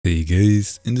Hey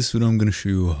guys, in this video I'm gonna show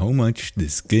you how much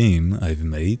this game I've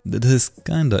made that has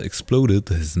kinda exploded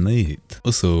has made.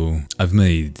 Also, I've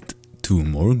made 2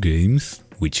 more games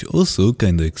which also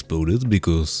kinda exploded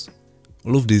because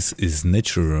all of this is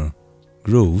natural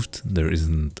growth, there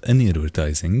isn't any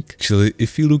advertising. Actually,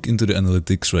 if you look into the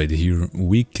analytics right here,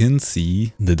 we can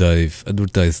see that I've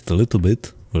advertised a little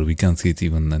bit. Well, we can't see it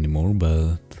even anymore,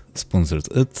 but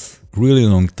sponsored ads. Really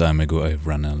long time ago I've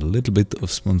run a little bit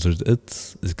of sponsored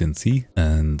ads, as you can see,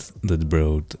 and that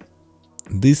brought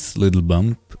this little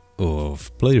bump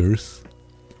of players.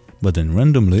 But then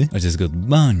randomly I just got a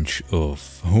bunch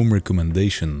of home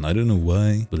recommendation. I don't know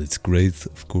why, but it's great,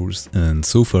 of course. And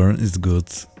so far it's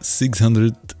got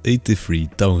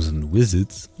 683,000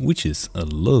 visits, which is a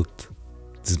lot.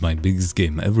 This is my biggest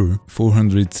game ever.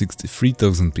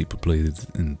 463,000 people played it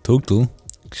in total.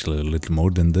 Actually a little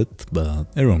more than that, but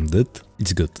around that.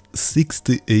 It's got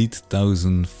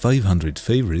 68,500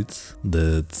 favorites.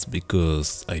 That's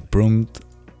because I prompt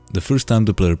the first time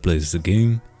the player plays the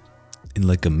game, in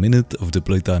like a minute of the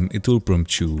playtime it will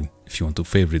prompt you if you want to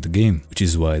favorite the game, which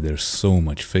is why there's so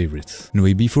much favorites.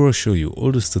 Anyway, before I show you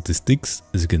all the statistics,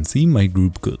 as you can see my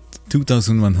group got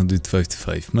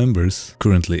 2,155 members,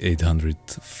 currently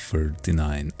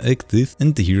 839 active,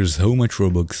 and here's how much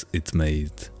Robux it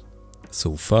made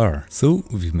so far. So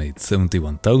we've made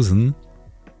 71,000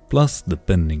 plus the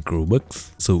pending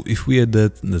Robux. So if we add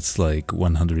that, that's like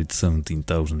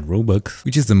 117,000 Robux,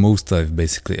 which is the most I've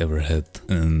basically ever had.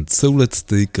 And so let's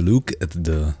take a look at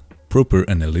the proper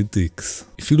analytics.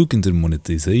 If you look into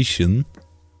monetization,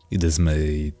 it has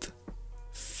made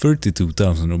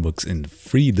 32,000 Robux in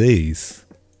 3 days.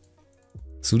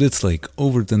 So that's like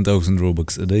over 10,000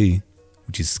 Robux a day,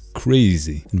 which is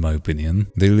crazy in my opinion.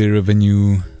 Daily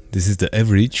revenue, this is the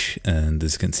average, and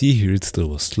as you can see here it still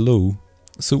was low.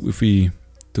 So if we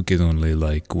took it only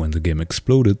like when the game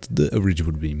exploded, the average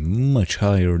would be much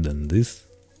higher than this,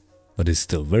 but it's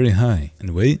still very high.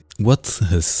 Anyway, what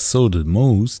has sold the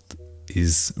most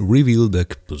is reveal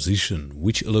deck position,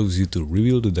 which allows you to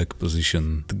reveal the deck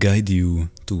position to guide you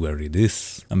to where it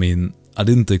is. I mean, I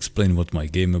didn't explain what my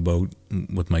game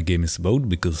is about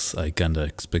because I kinda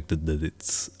expected that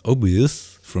it's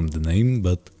obvious from the name,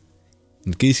 but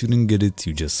in case you didn't get it,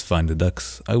 you just find the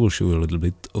decks. I will show you a little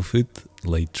bit of it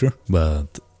later.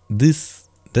 But this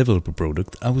developer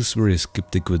product, I was very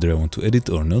skeptic whether I want to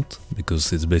edit or not,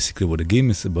 because it's basically what the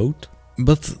game is about.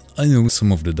 But I know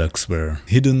some of the decks were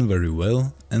hidden very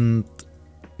well, and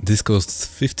this costs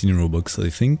 15 Robux I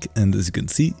think, and as you can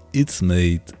see, it's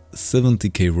made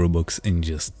 70k Robux in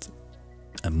just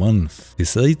a month.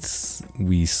 Besides,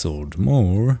 we sold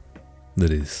more,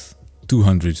 that is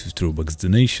 250 Robux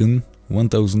donation,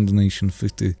 1000 donation,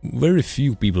 50. Very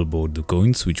few people bought the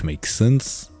coins, which makes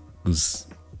sense, because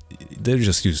they're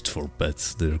just used for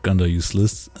pets, they're kinda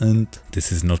useless, and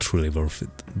this is not really worth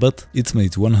it. But it's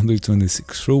made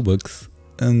 126 Robux,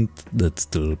 and that's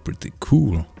still pretty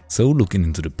cool. So looking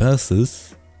into the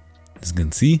passes, as you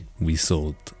can see, we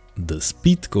sold the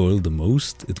speed coil the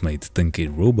most, it made 10k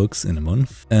Robux in a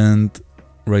month, and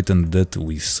right under that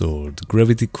we sold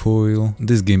gravity coil.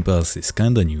 This game pass is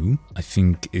kinda new. I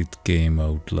think it came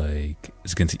out like,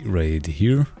 as you can see right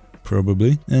here,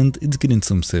 probably, and it's getting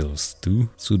some sales too,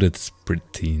 so that's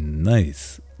pretty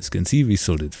nice. As you can see, we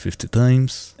sold it 50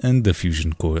 times and the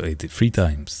fusion coil 83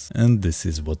 times, and this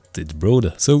is what it brought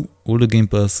us. So all the game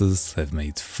passes have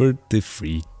made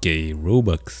 33k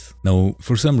Robux. Now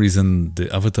for some reason the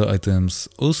avatar items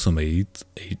also made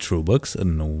 8 Robux, I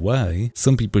don't know why.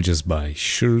 Some people just buy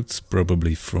shirts,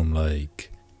 probably from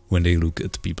like when they look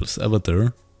at people's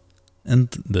avatar, and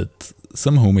that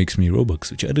somehow makes me Robux,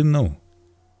 which I didn't know.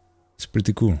 It's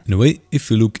pretty cool. Anyway, if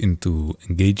you look into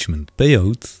engagement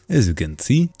payouts, as you can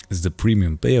see, as the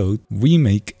premium payout, we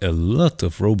make a lot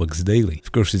of Robux daily.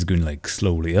 Of course it's going like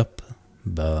slowly up,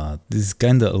 but this is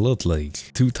kinda a lot,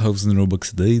 like 2000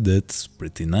 Robux a day, that's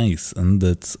pretty nice, and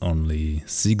that's only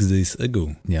 6 days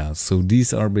ago. Yeah, so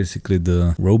these are basically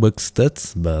the Robux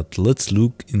stats, but let's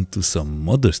look into some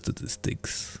other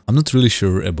statistics. I'm not really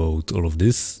sure about all of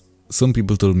this. Some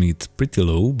people told me it's pretty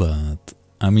low, but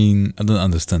I mean, I don't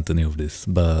understand any of this,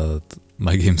 but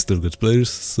my game still got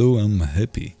players, so I'm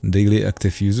happy. Daily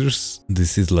active users,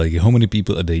 this is like how many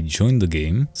people a day join the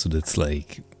game, so that's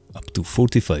like up to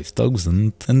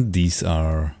 45,000, and these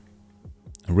are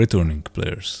returning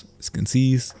players. As you can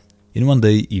see, in one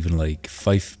day even like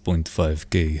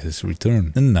 5.5k has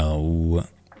returned. And now,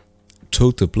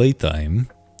 total playtime,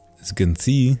 as you can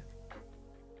see,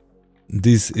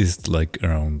 this is like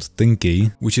around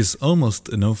 10k, which is almost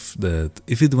enough that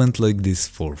if it went like this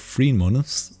for 3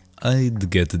 months, I'd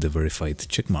get the verified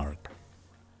checkmark.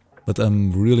 But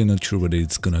I'm really not sure whether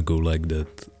it's gonna go like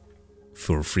that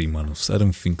for 3 months. I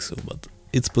don't think so, but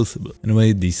it's possible.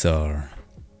 Anyway, these are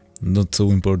not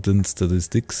so important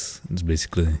statistics. It's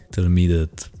basically telling me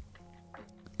that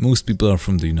most people are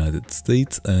from the United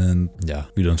States, and yeah,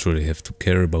 we don't really have to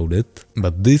care about it.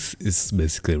 But this is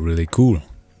basically really cool.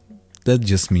 That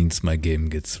just means my game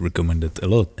gets recommended a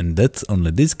lot, and that's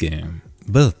only this game.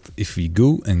 But if we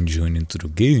go and join into the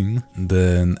game,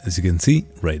 then as you can see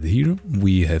right here,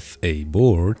 we have a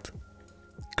board.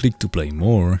 Click to play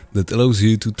more, that allows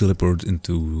you to teleport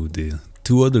into the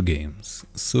 2 other games.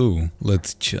 So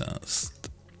let's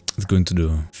go into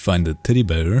the find the teddy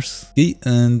bears. Okay,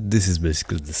 and this is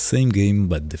basically the same game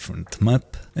but different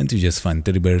map, and you just find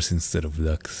teddy bears instead of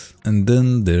ducks. And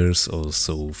then there's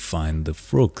also find the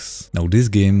frogs. Now this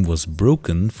game was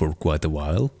broken for quite a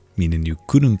while, meaning you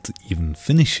couldn't even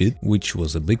finish it, which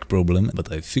was a big problem,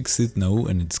 but I fixed it now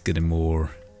and it's getting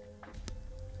more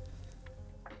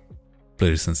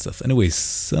players and stuff. Anyway,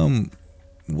 someone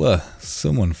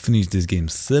finished this game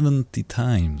 70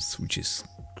 times, which is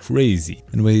crazy.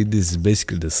 Anyway, this is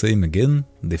basically the same again,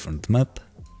 different map,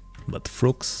 but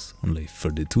frogs, only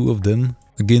 32 of them.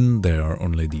 Again, there are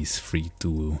only these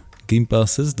 2 game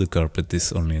passes. The carpet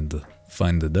is only in the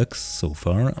find the ducks so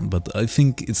far, but I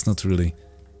think it's not really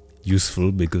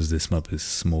useful because this map is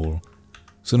small,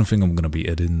 so I don't think I'm gonna be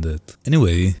adding that.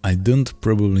 Anyway, I don't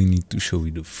probably need to show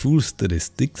you the full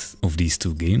statistics of these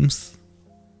 2 games,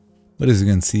 but as you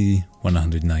can see,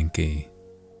 109k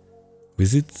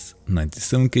visits,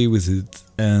 97k visits,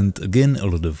 and again a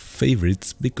lot of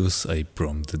favorites because I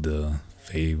prompted the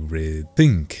favorite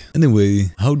thing.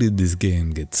 Anyway, how did this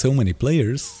game get so many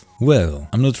players? Well,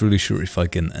 I'm not really sure if I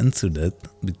can answer that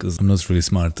because I'm not really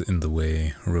smart in the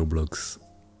way Roblox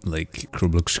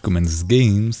recommends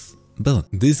games, but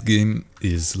this game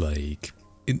is like,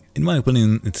 in my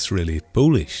opinion, it's really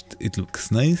polished. It looks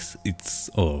nice, it's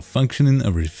all functioning,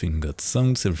 everything got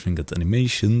sounds, everything got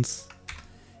animations.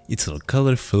 It's all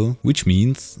colorful, which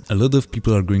means a lot of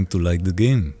people are going to like the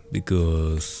game,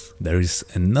 because there is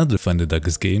another Find the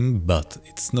Ducks game, but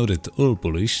it's not at all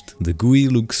polished. The GUI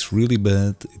looks really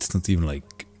bad, it's not even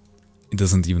like, it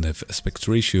doesn't even have aspect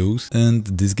ratios, and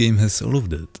this game has all of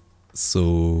that.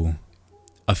 So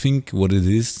I think what it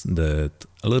is that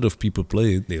a lot of people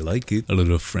play it, they like it, a lot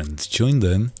of friends join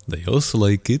them, they also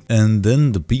like it, and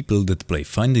then the people that play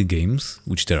finding games,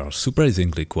 which there are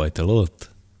surprisingly quite a lot,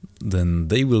 then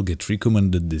they will get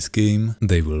recommended this game,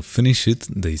 they will finish it,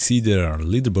 they see there are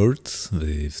leaderboards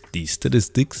with these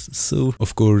statistics, so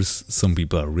of course some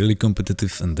people are really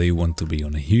competitive and they want to be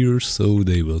on here, so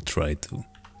they will try to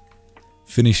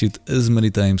finish it as many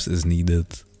times as needed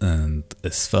and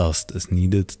as fast as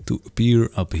needed to appear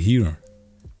up here.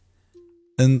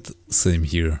 And same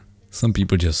here, some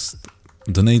people just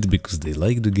donate because they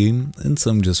like the game and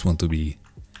some just want to be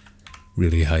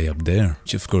really high up there,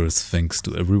 which of course thanks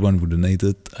to everyone who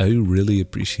donated, I really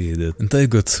appreciate it. And I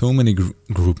got so many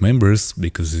group members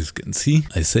because as you can see,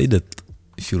 I say that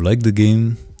if you like the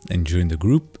game and join the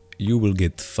group, you will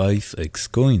get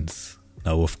 5x coins.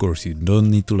 Now of course you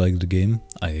don't need to like the game,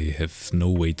 I have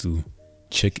no way to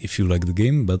check if you like the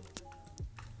game, but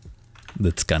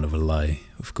that's kind of a lie,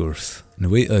 of course. In a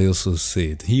way I also say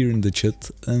it here in the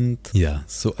chat, and yeah,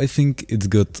 so I think it's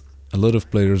got a lot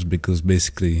of players because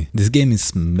basically this game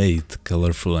is made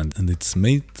colorful and it's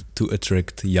made to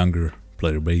attract younger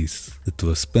player base that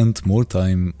will spend more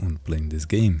time on playing this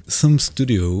game. Some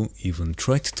studio even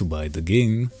tried to buy the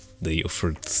game. They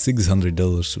offered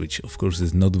 $600, which of course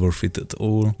is not worth it at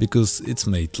all, because it's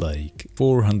made like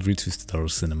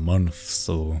 $450 in a month,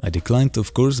 so I declined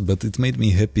of course, but it made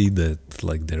me happy that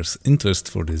like there's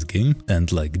interest for this game,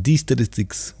 and like these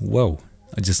statistics, wow,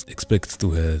 I just expect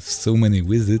to have so many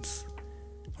visits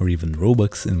or even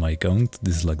Robux in my account.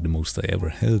 This is like the most I ever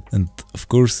had, and of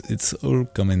course it's all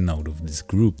coming out of this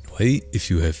group. Anyway, if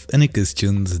you have any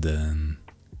questions, then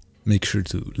make sure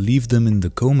to leave them in the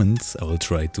comments, I will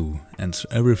try to answer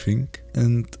everything.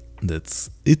 And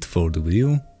that's it for the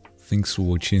video. Thanks for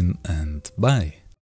watching and bye!